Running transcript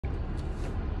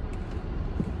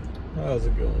How's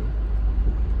it going?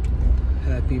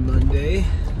 Happy Monday. A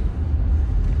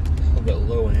little bit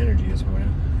low in energy this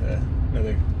morning.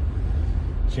 Another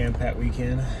jam-packed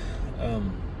weekend.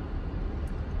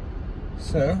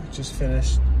 So just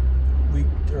finished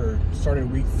started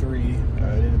week 3.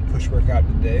 I did a push workout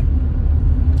today.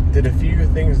 Did a few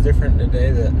things different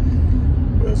today that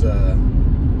was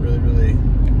really, I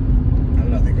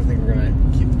don't know. I think we're gonna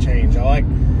keep the change. I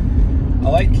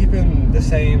like keeping the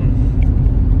same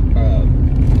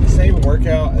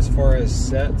workout as far as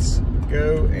sets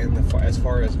go, and as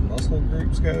far as muscle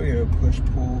groups go. You know, push,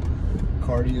 pull,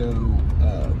 cardio,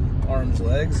 arms,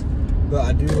 legs. But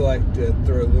I do like to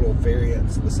throw little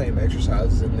variants of the same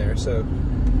exercises in there. So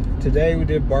today we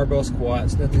did barbell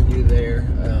squats. Nothing new there.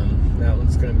 That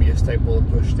one's going to be a staple of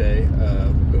push day.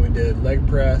 But we did leg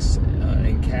press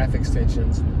and calf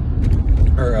extensions,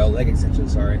 or leg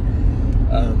extensions, sorry.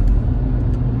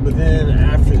 But then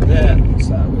after that,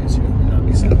 sideways here, not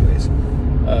be sideways.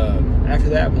 After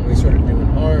that, when we started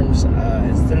doing arms,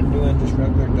 instead of doing just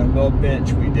regular dumbbell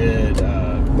bench, we did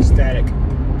static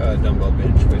dumbbell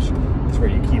bench, which is where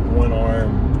you keep one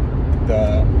arm,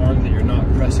 the arm that you're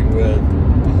not pressing with,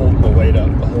 holding the weight up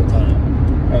the whole time.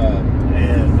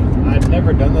 And I'd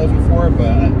never done those before,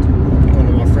 but one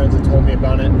of my friends had told me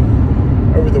about it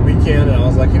over the weekend, and I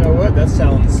was like, you know what, that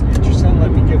sounds interesting,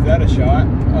 let me give that a shot.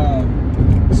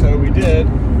 So we did,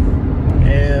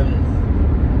 and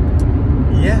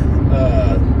yeah,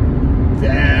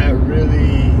 that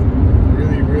really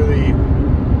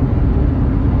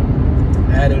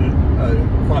added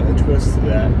quite a twist to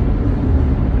that,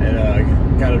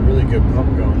 and got a really good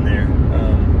pump going there.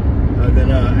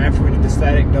 Then after we did the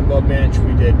static dumbbell bench,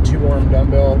 we did 2-arm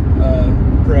dumbbell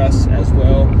press as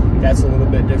well. That's a little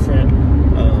bit different,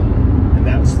 and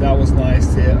that was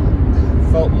nice. It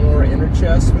felt more inner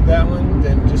chest with that one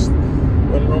than just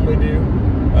what I normally do.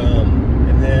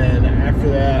 And then after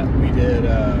that, we did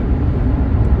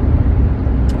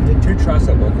 2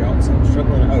 tricep workouts. I'm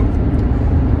struggling.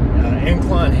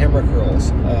 Incline hammer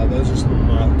curls. Those are some of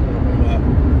my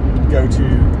go-to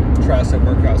tricep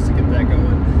workouts to get that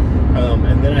going.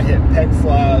 And then I hit pec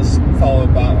flies,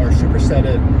 followed by, or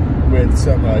supersetted with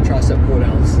some tricep pull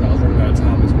downs. I was running out of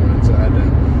time this morning, so I had to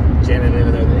jam it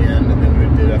in there at the end. And then we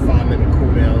did a 5-minute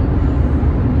cool down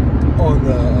on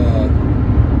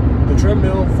the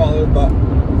treadmill, followed by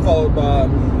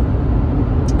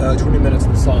 20 minutes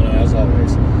in the sauna, as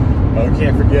always.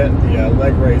 Can't forget the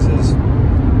leg raises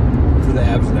for the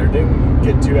abs in there. Didn't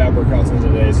get 2 ab workouts in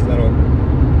today, so that'll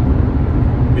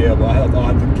be able. I'll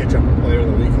have to catch up later in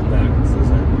the week on that,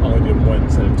 because I only did 1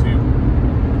 instead of 2.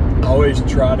 I always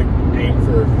try to aim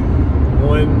for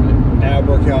 1 ab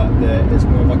workout that is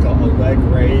more like a leg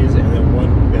raise, and then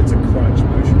 1 that's a crunch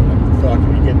motion. I feel like if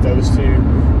you get those 2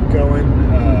 going,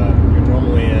 you're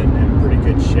normally in pretty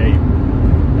good shape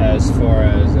as far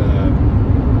as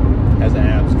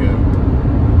abs go.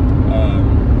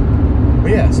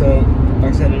 But yeah, so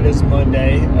like I said, it is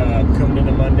Monday. Coming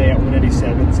into Monday at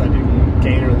 187, so I didn't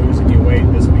gain or lose any weight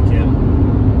this weekend,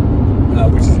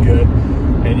 which is good.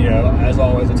 And you know, as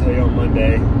always, I tell you on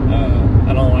Monday,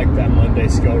 I don't like that Monday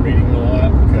scale reading a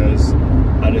lot, because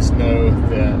I just know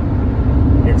that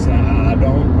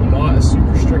I'm not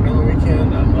super strict on the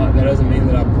weekend. That doesn't mean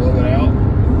that I blow it out,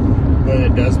 but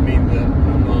it does mean that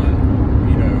I'm not,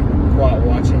 quite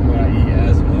watching what I eat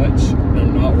as much, and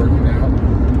I'm not working out.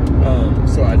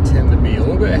 So I tend to be a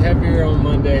little bit heavier on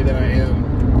Monday than I am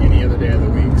any other day of the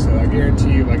week. So I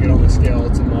guarantee you, if I get on the scale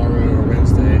tomorrow or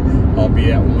Wednesday, I'll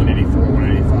be at 184,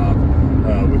 185,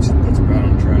 which puts me about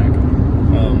on track.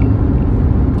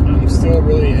 I'm still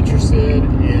really interested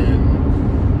in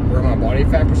where my body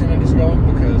fat percentage is going,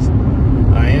 because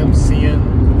I am seeing,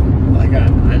 like,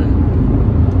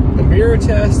 the mirror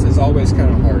test is always kind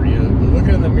of hard.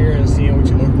 Looking in the mirror and seeing what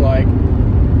you look like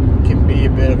can be a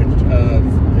bit of it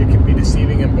can be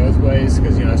deceiving in both ways,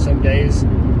 because some days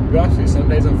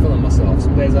I'm feeling myself.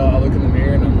 Some days I look in the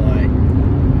mirror and I'm like,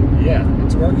 yeah,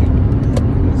 it's working.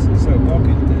 It's so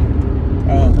bulky today.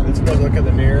 It's supposed to look in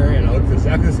the mirror and I look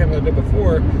exactly the same as I did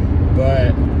before,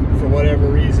 but for whatever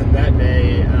reason that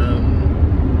day,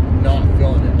 I'm not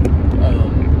feeling it.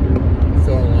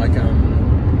 Feeling like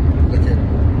I'm looking,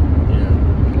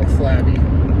 more flabby.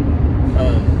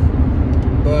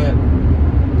 But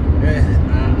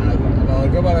I'll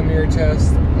go by the mirror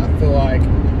test. I feel like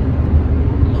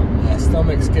my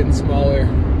stomach's getting smaller.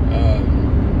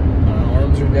 My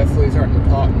arms are definitely starting to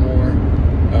pop more.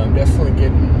 Definitely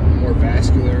getting more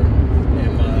vascular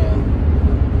in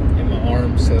my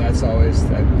arms. So that's always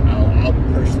that. I'll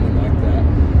personally like that.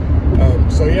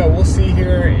 So yeah, we'll see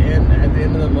here at the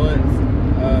end of the month.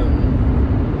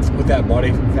 With that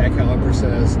body fat caliper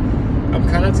says. I'm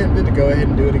kind of tempted to go ahead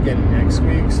and do it again next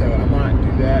week, so I might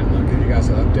do that and I'll give you guys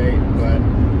an update. But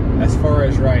as far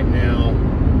as right now,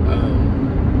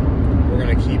 we're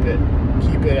gonna keep it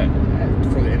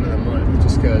for the end of the month,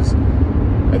 just because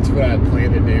that's what I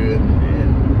plan to do.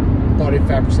 And body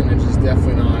fat percentage is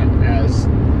definitely not as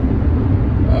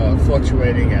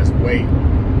fluctuating as weight,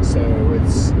 so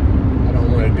I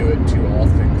don't want to do it too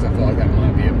often because I feel like that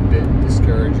might be a bit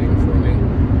discouraging for me.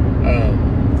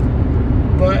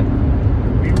 But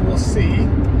we will see.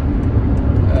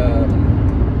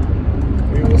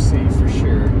 We will see for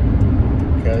sure,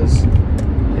 because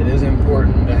it is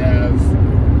important to have.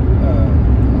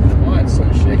 Why it's so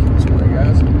shaky this morning,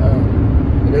 guys?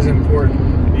 It is important,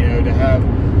 to have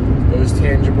those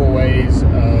tangible ways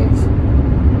of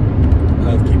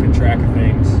keeping track of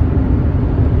things,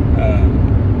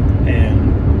 and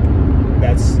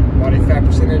that's body fat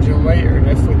percentage and weight are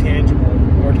definitely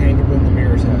more tangible than the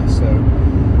mirror test. So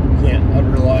can't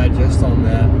rely just on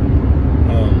that.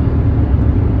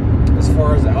 As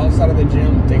far as outside of the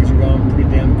gym, things are going pretty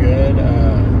damn good.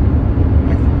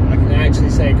 I can actually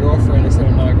say girlfriend instead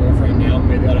of not girlfriend now.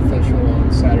 Made that official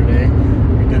on Saturday.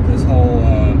 We did this whole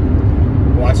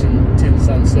watching 10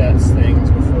 sunsets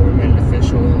things before we made it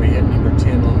official, and we hit number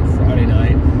 10 on Friday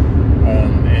night.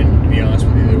 And to be honest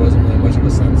with you, there wasn't really much of a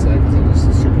sunset because it was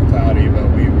super cloudy, but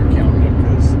we were counting it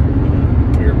because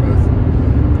we were both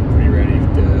pretty ready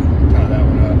to tie that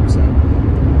one up. So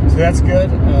that's good.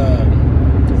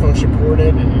 I feel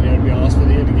supported, and to be honest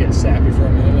with you, to get sappy for a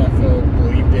minute, I feel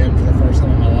believed in for the first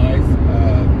time in my life.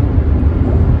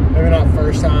 Maybe not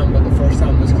first time, but the first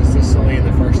time was consistently, and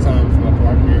the first time for my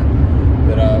partner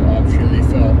that I've truly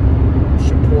felt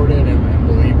supported and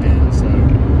believed in. So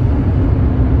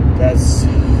that's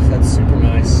super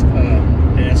nice.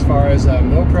 And as far as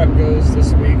meal prep goes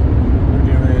this week, we're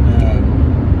doing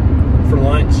for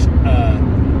lunch. I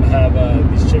have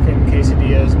these chicken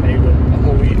quesadillas made with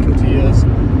whole wheat tortillas. A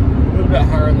little bit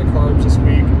higher in the carbs this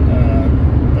week.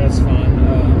 That's fine.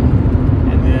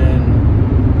 And then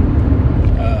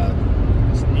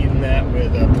just eating that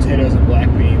with potatoes and black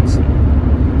beans.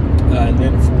 And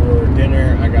then for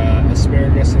dinner, I got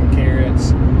asparagus and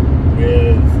carrots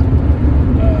with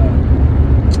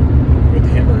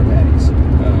hamburger patties.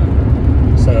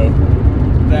 So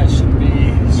that should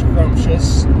be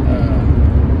scrumptious.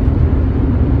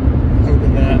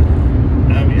 Hoping that.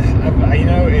 I mean,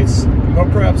 it's meal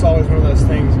prep's always one of those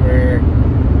things where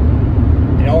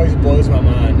it always blows my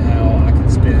mind how I can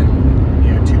spend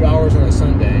 2 hours on a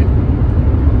Sunday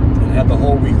and have the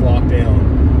whole week locked down,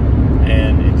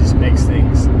 and it just makes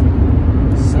things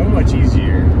so much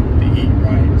easier to eat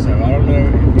right. So I don't know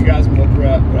if you guys meal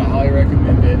prep, but I highly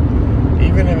recommend it.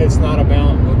 Even if it's not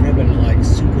about meal prepping like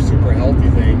super healthy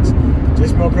things,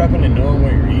 just meal prepping and knowing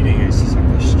what you're eating, it's just like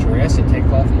the stress it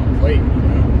takes off my plate,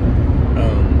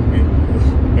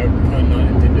 no pun not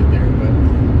intended there, but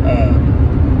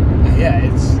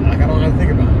it's like I don't have to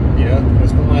think about it.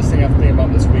 That's one last thing I have to think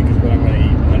about this week is what I'm going to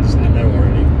eat. I know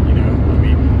already. I'm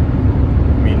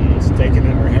eating steak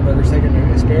or hamburger steak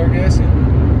and asparagus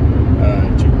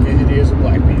and chicken quesadillas with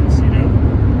black beans.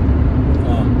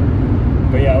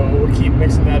 But yeah, we'll keep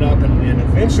mixing that up, and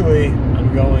eventually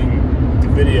I'm going to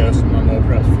video some of my meal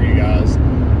preps for you guys.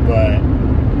 But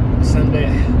Sunday,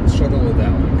 I struggle with that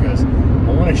one because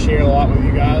I want to share a lot with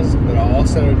you guys, but I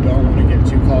also don't want to get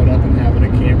too caught up in having a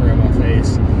camera in my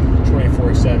face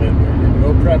 24/7. And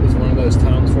meal prep is one of those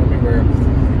times for me where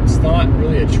it's not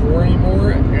really a chore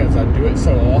anymore because I do it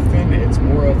so often. It's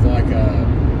more of like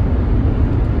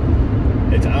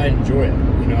I enjoy it.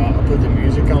 I put the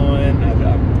music on, I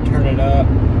turn it up,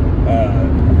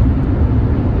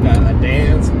 I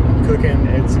dance, I'm cooking.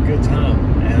 It's a good time,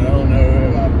 and I don't know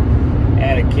if I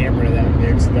add a camera to that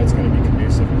mix if that's going to be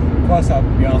conducive. Plus, I'll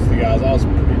be honest with you guys, I was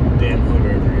pretty damn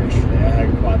hungover yesterday. I had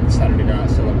quite the Saturday night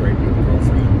celebrating with a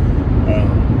girlfriend.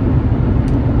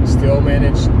 Still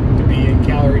managed to be in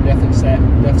calorie deficit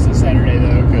Saturday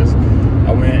though, because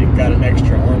I went and got an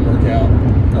extra arm workout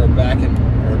or back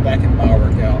and bar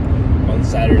workout on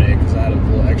Saturday because I had a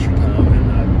little extra time,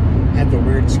 and I had the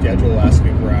weird schedule last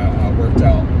week where I worked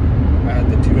out. I had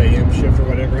the 2 a.m. shift or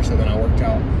whatever, so then I worked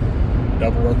out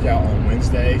double workout on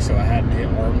Wednesday, so I hadn't hit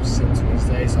arms since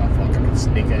Wednesday, so I felt like I could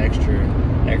sneak an extra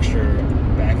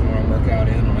back and arm workout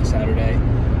in on a Saturday.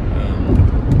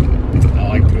 I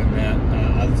like doing that.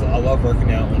 I love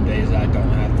working out on days I don't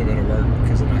have to go to work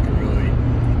because then I can really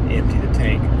empty the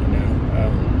tank,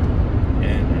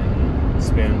 and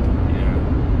spend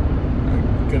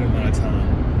a good amount of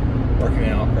time working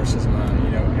out versus my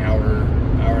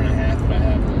hour and a half that I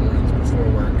have in the mornings before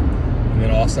work. And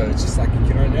then also it's just like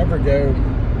I never go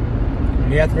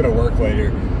when you have to go to work later,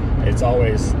 it's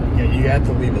always, you know, you have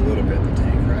to leave a little bit in the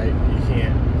tank, right? You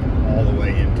can't all the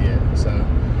way empty it. So,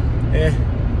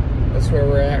 that's where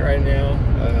we're at right now.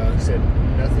 Like I said,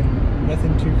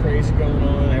 nothing too crazy going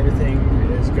on. Everything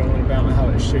is going about how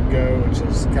it should go, which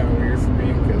is kind of weird for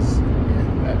me because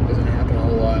that doesn't happen a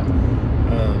whole lot.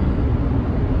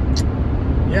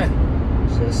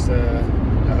 Just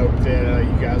I hope that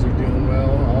you guys are doing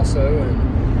well also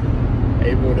and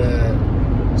able to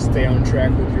stay on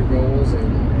track with your goals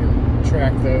and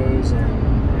track those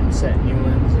and set new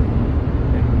ones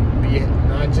and be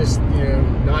not just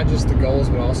the goals,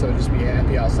 but also just be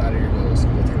happy outside of your goals.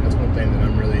 I think that's one thing that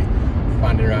I'm really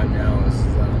finding right now is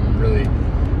I'm really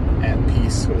at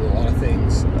peace with a lot of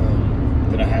things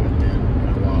that I haven't been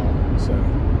in a while. So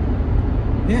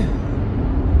yeah.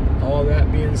 All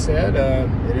that being said,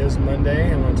 it is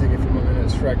Monday. I'm going to take a few more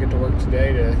minutes before I get to work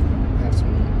today to have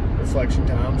some reflection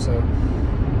time. So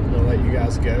I'm going to let you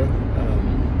guys go.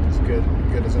 It's good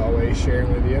as always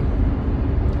sharing with you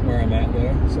where I'm at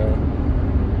though. So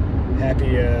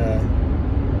happy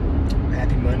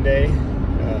Monday.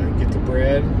 Get the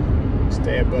bread.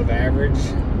 Stay above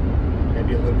average.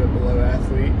 Maybe a little bit below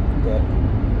athlete, but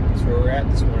that's where we're at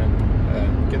this morning.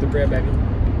 Get the bread, baby.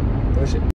 Push it.